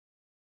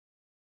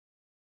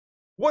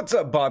What's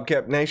up,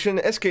 Bobcat Nation?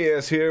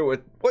 SKS here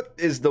with what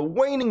is the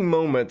waning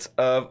moments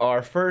of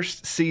our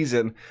first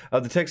season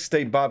of the Texas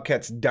State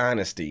Bobcats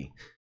Dynasty.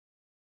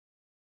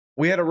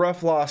 We had a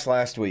rough loss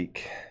last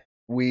week.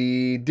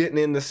 We didn't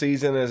end the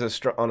season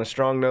on a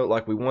strong note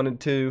like we wanted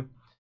to.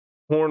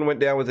 Horn went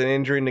down with an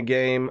injury in the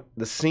game.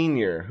 The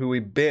senior, who we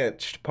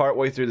benched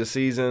partway through the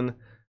season,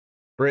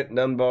 Brent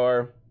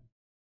Dunbar,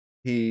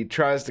 he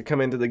tries to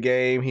come into the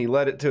game. He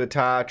led it to a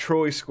tie.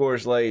 Troy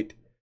scores late.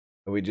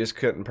 And we just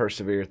couldn't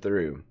persevere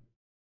through.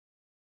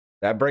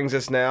 That brings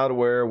us now to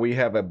where we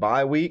have a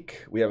bye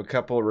week. We have a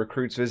couple of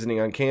recruits visiting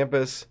on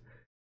campus.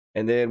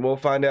 And then we'll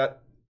find out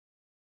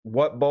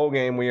what bowl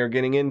game we are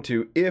getting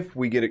into if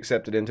we get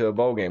accepted into a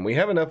bowl game. We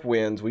have enough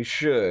wins. We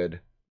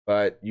should.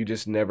 But you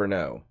just never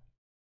know.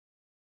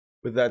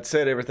 With that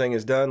said, everything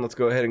is done. Let's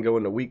go ahead and go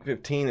into week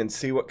 15 and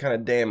see what kind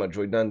of damage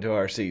we've done to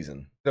our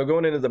season. So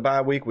going into the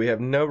bye week, we have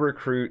no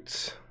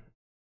recruits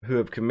who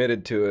have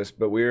committed to us,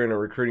 but we're in a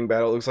recruiting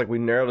battle. It looks like we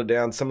narrowed it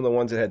down. Some of the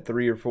ones that had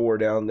 3 or 4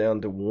 down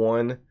to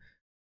 1,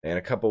 and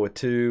a couple with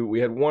 2. We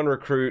had one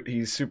recruit.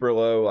 He's super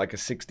low, like a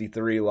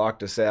 63,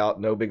 locked us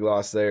out. No big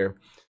loss there.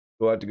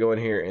 We'll have to go in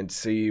here and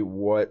see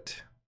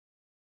what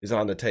is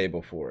on the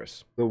table for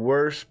us. The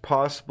worst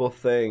possible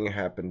thing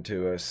happened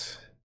to us.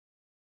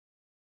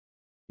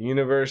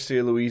 University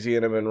of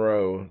Louisiana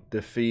Monroe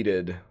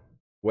defeated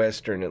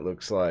Western, it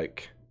looks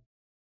like.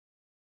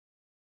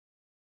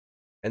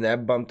 And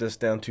that bumped us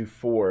down to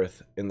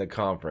 4th in the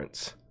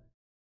conference.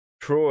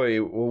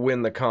 Troy will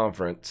win the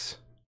conference.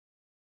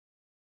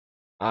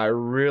 I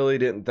really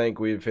didn't think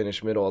we'd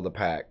finish middle of the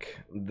pack.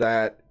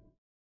 That,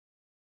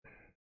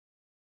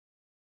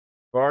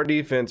 for our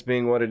defense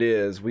being what it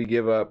is, we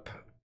give up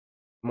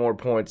more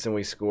points than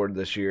we scored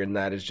this year, and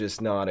that is just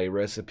not a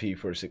recipe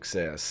for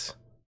success.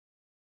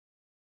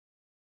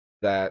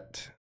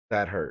 That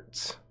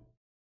hurts.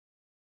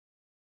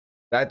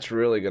 That's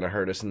really going to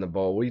hurt us in the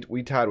bowl.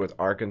 We tied with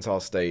Arkansas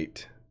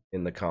State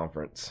in the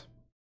conference.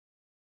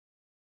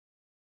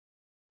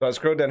 So I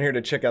scrolled down here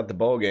to check out the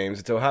bowl games.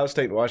 It's Ohio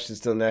State and Washington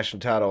still the national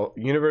title.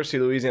 University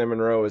of Louisiana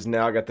Monroe has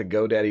now got the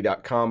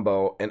GoDaddy.com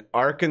bowl. And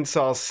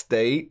Arkansas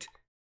State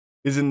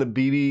is in the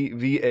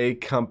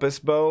BBVA Compass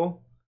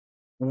Bowl.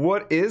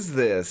 What is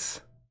this?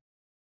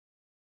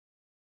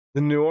 The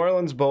New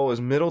Orleans Bowl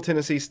is Middle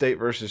Tennessee State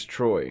versus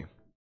Troy.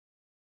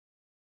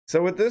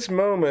 So at this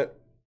moment,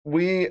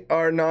 we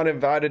are not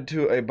invited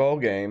to a bowl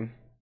game.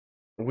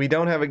 We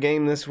don't have a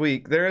game this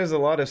week. There is a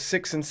lot of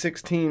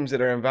 6-6 teams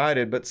that are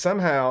invited, but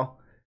somehow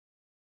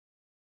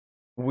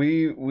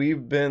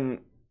we've been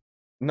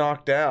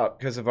knocked out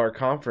because of our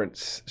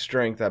conference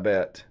strength, I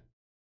bet.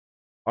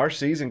 Our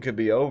season could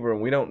be over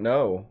and we don't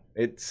know.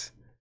 It's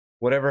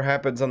whatever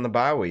happens on the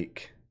bye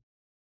week.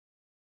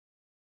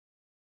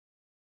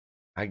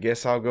 I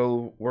guess I'll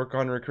go work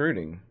on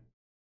recruiting.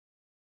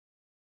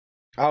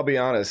 I'll be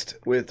honest,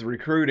 with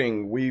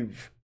recruiting,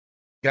 we've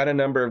got a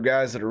number of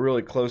guys that are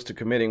really close to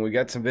committing. We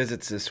got some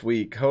visits this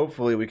week.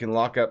 Hopefully we can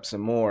lock up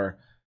some more.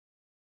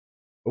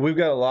 But we've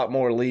got a lot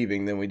more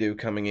leaving than we do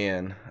coming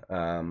in.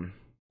 And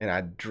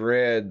I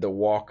dread the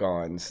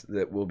walk-ons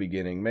that we'll be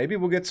getting. Maybe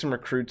we'll get some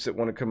recruits that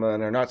want to come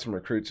in, or not some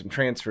recruits, some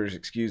transfers,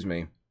 excuse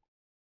me.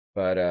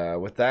 But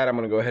with that, I'm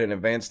going to go ahead and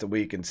advance the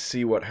week and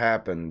see what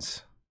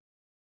happens.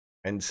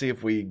 And see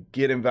if we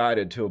get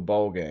invited to a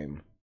bowl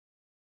game.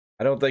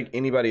 I don't think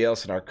anybody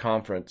else in our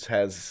conference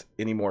has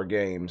any more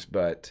games,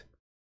 but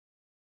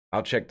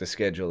I'll check the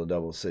schedule to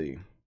double see.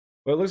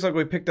 Well, it looks like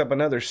we picked up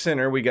another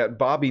center. We got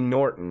Bobby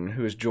Norton,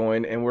 who has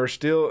joined, and we're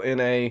still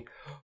in a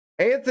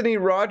Anthony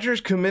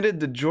Rogers committed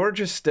to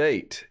Georgia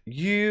State.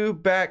 You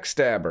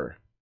backstabber.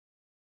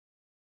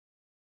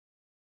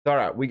 All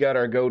right, we got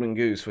our golden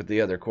goose with the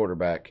other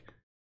quarterback.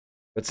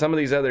 But some of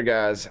these other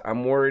guys,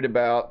 I'm worried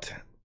about.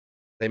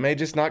 They may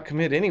just not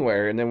commit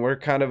anywhere, and then we're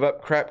kind of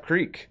up crap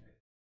creek.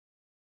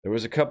 There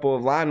was a couple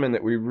of linemen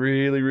that we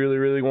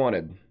really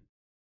wanted.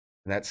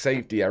 And that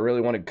safety, I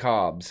really wanted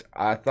Cobbs.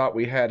 I thought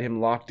we had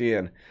him locked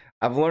in.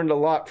 I've learned a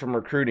lot from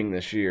recruiting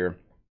this year.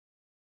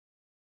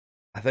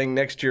 I think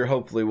next year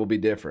hopefully will be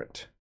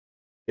different.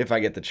 If I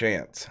get the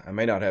chance. I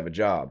may not have a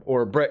job.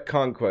 Or Brett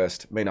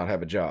Conquest may not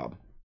have a job.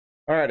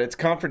 All right, it's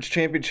conference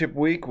championship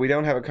week. We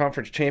don't have a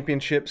conference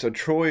championship. So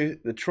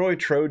the Troy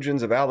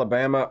Trojans of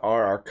Alabama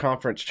are our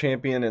conference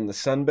champion in the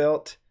Sun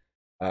Belt.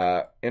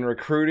 In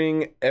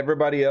recruiting,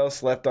 everybody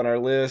else left on our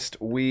list,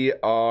 we've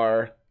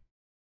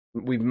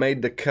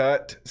made the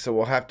cut, so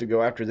we'll have to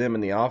go after them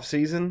in the off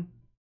season.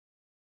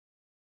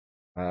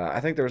 I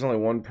think there was only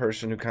one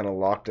person who kind of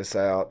locked us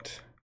out.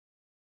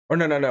 Or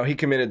no, he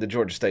committed to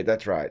Georgia State.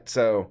 That's right.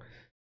 So,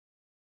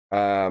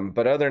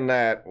 but other than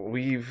that,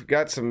 we've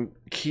got some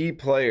key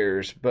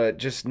players, but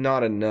just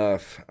not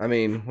enough. I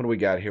mean, what do we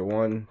got here?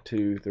 1,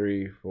 2,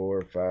 3,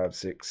 4, 5,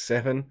 6,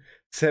 7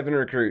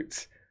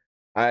 recruits.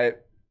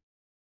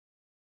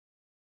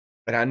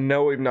 And I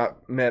know we've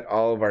not met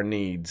all of our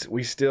needs.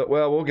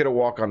 We'll get a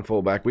walk-on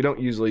fullback. We don't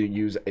usually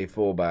use a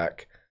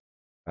fullback.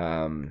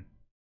 And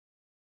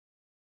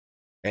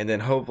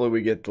then hopefully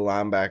we get the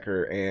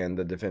linebacker and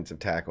the defensive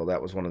tackle.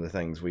 That was one of the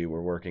things we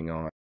were working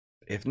on.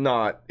 If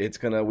not, it's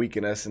going to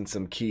weaken us in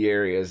some key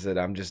areas that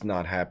I'm just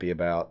not happy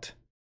about.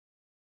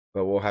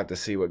 But we'll have to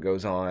see what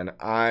goes on.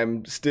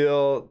 I'm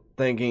still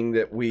thinking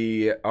that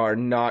we are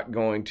not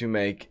going to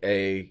make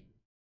a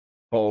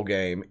bowl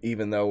game,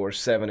 even though we're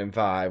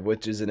 7-5,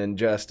 which is an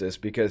injustice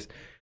because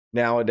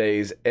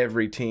nowadays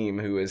every team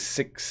who is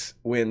 6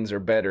 wins or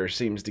better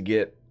seems to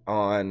get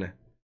on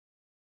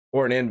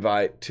or an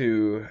invite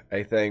to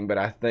a thing. But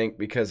I think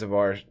because of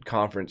our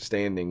conference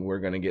standing, we're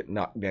going to get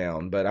knocked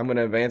down. But I'm going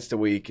to advance the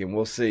week and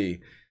we'll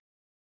see.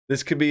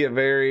 This could be a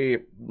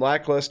very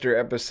lackluster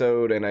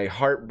episode and a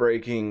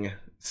heartbreaking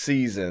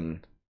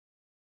season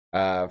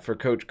for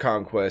Coach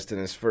Conquest in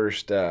his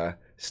first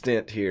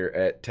stint here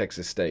at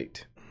Texas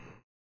State.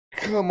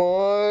 Come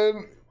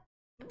on,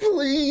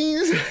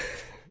 please.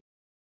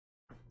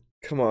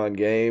 Come on,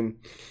 game.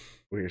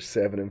 We're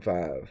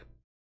 7-5.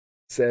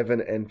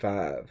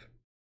 7-5.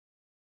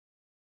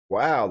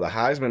 Wow, the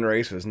Heisman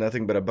race was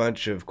nothing but a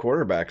bunch of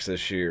quarterbacks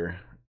this year.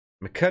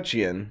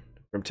 McCutcheon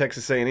from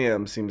Texas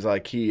A&M seems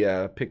like he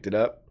picked it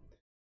up.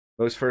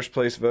 Most first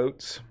place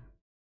votes.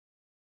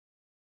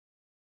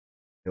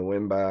 He'll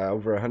win by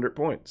over 100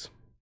 points.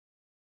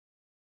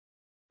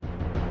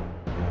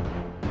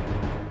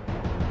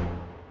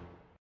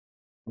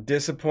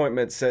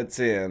 Disappointment sets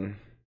in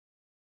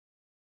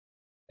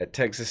at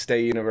Texas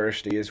State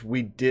University as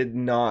we did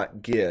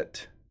not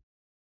get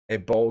a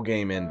bowl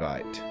game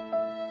invite.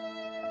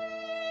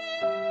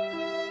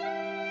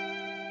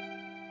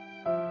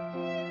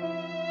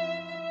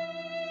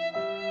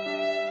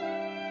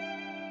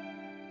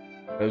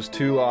 Those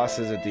 2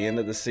 losses at the end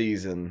of the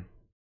season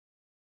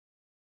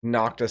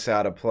knocked us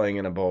out of playing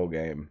in a bowl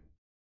game.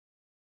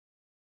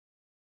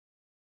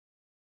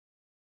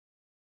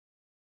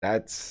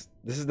 This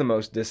is the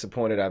most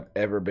disappointed I've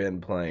ever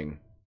been playing.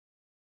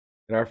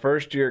 In our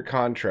first year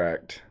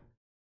contract,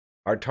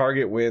 our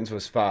target wins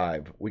was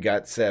 5. We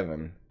got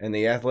 7. And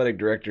the athletic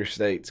director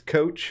states,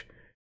 Coach,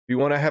 if you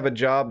want to have a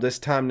job this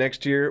time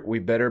next year, we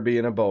better be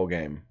in a bowl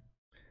game.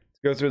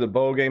 Go through the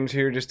bowl games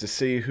here just to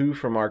see who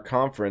from our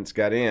conference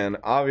got in.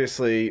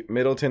 Obviously,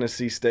 Middle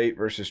Tennessee State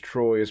versus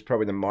Troy is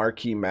probably the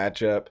marquee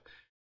matchup.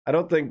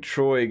 I think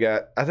Troy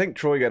got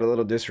a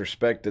little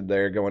disrespected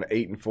there going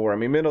 8-4. I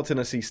mean, Middle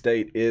Tennessee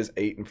State is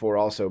 8-4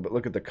 also, but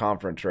look at the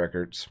conference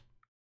records.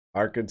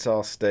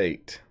 Arkansas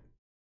State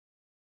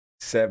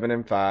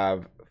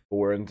 7-5,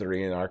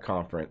 4-3 in our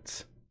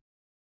conference.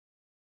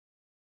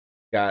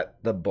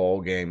 Got the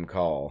bowl game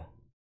call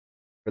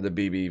for the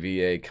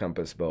BBVA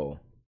Compass Bowl.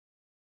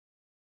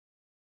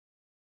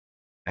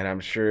 And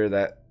I'm sure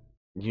that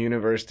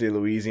University of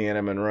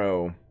Louisiana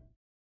Monroe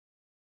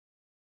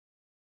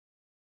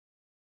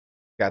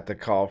got the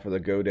call for the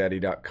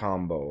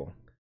GoDaddy.com Bowl.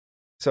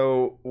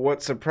 So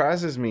what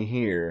surprises me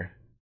here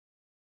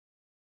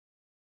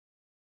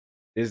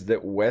is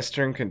that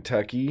Western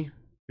Kentucky,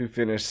 who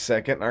finished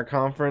 2nd in our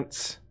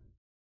conference,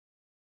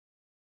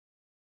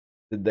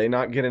 did they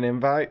not get an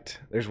invite?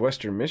 There's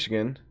Western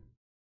Michigan.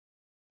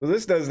 So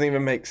this doesn't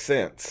even make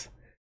sense.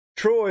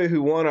 Troy,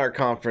 who won our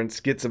conference,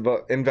 gets an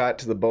invite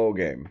to the bowl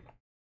game.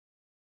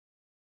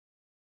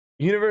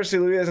 University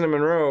of Louisiana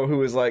Monroe, who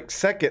was like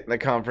 2nd in the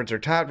conference or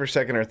tied for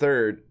 2nd or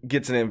 3rd,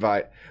 gets an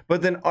invite.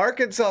 But then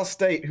Arkansas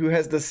State, who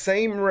has the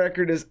same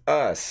record as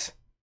us,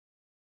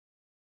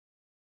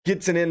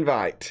 gets an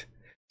invite.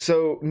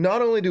 So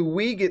not only do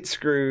we get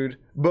screwed,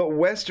 but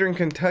Western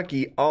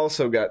Kentucky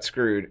also got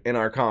screwed in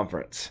our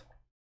conference.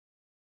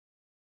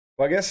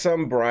 Well, I guess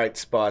some bright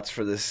spots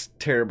for this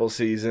terrible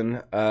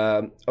season.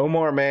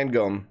 Omar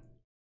Mangum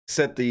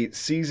set the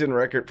season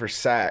record for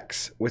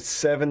sacks with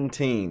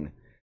 17,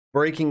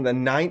 breaking the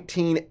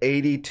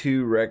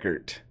 1982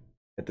 record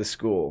at the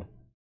school.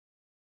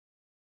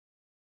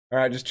 All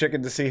right, just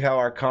checking to see how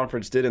our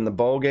conference did in the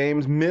bowl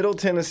games. Middle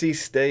Tennessee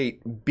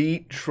State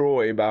beat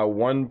Troy by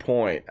 1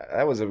 point.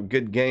 That was a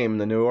good game in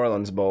the New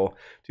Orleans Bowl.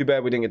 Too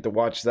bad we didn't get to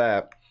watch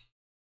that.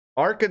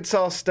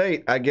 Arkansas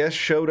State, I guess,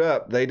 showed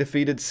up. They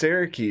defeated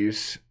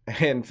Syracuse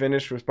and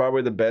finished with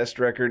probably the best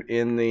record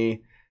in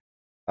the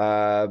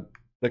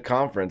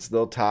conference.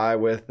 They'll tie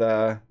with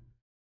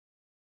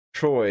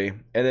Troy.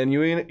 And then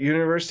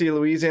University of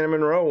Louisiana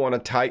Monroe won a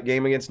tight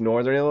game against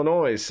Northern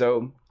Illinois.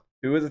 So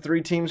 2 of the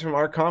 3 teams from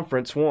our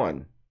conference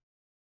won.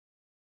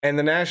 And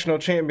the national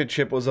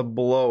championship was a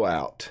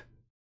blowout.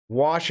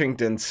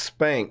 Washington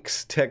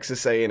spanks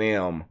Texas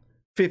A&M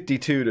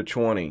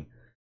 52-20.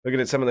 Looking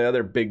at some of the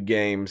other big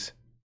games.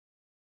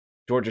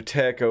 Georgia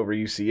Tech over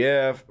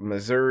UCF.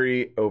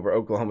 Missouri over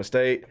Oklahoma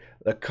State.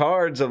 The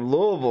Cards of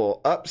Louisville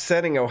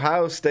upsetting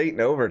Ohio State in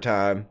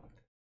overtime.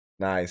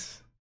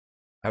 Nice.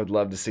 I would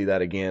love to see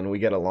that again. We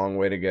got a long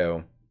way to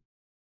go.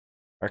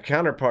 Our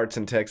counterparts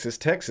in Texas.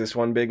 Texas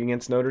won big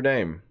against Notre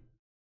Dame.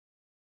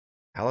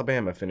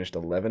 Alabama finished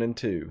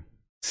 11-2.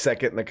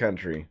 2nd in the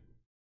country.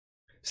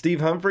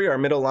 Steve Humphrey, our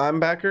middle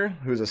linebacker,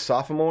 who's a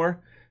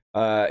sophomore,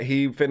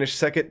 he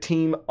finished 2nd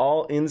team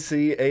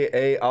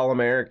All-NCAA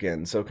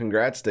All-American, so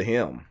congrats to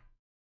him.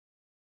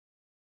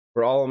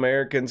 For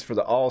All-Americans for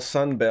the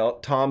All-Sun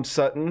Belt, Tom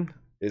Sutton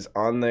is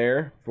on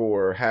there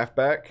for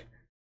halfback.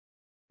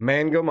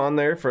 Mangum on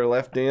there for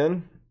left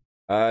end.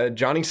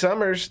 Johnny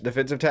Summers,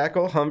 defensive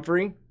tackle.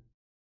 Humphrey.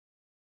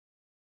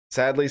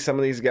 Sadly, some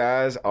of these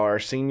guys are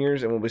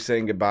seniors, and we'll be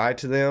saying goodbye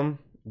to them.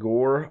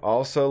 Gore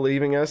also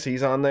leaving us.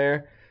 He's on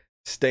there.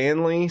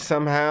 Stanley,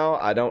 somehow,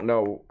 I don't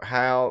know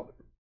how.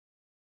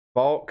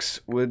 Falks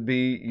would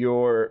be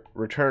your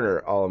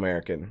returner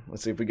All-American.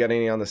 Let's see if we got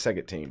any on the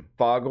second team.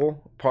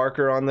 Fogel,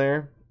 Parker on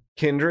there.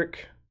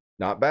 Kendrick,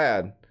 not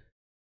bad.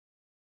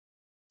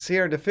 See,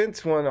 our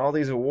defense won all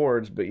these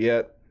awards, but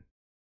yet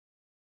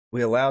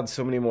we allowed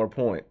so many more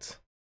points.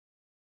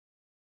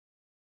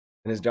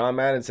 And as John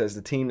Madden says,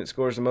 the team that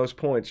scores the most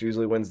points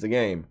usually wins the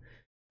game.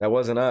 That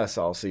wasn't us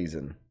all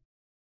season.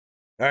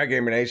 All right,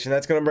 Gamer Nation,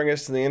 that's going to bring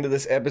us to the end of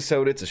this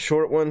episode. It's a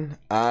short one.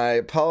 I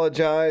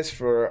apologize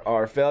for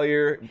our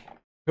failure.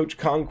 Coach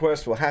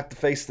Conquest will have to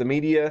face the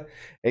media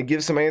and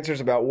give some answers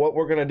about what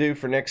we're going to do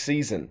for next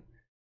season.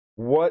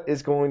 What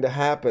is going to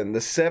happen? The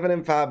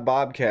 7-5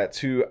 Bobcats,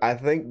 who I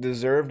think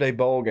deserved a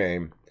bowl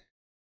game,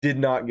 did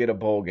not get a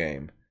bowl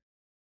game.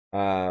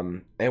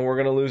 And we're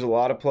going to lose a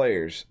lot of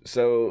players.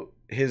 So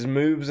his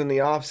moves in the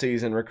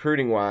offseason,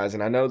 recruiting-wise,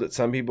 and I know that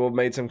some people have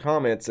made some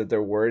comments that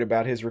they're worried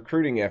about his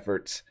recruiting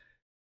efforts.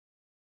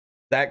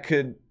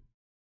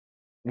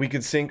 We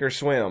could sink or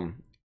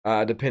swim,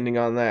 depending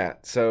on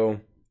that. So,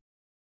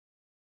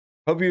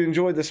 hope you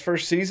enjoyed this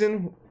first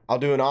season. I'll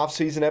do an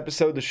off-season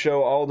episode to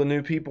show all the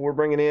new people we're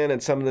bringing in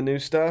and some of the new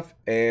stuff,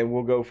 and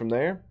we'll go from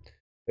there.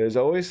 As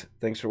always,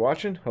 thanks for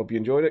watching. Hope you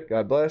enjoyed it.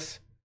 God bless.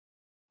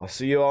 I'll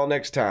see you all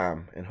next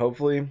time, and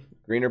hopefully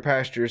greener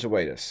pastures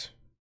await us.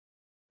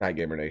 Night,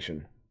 Gamer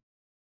Nation.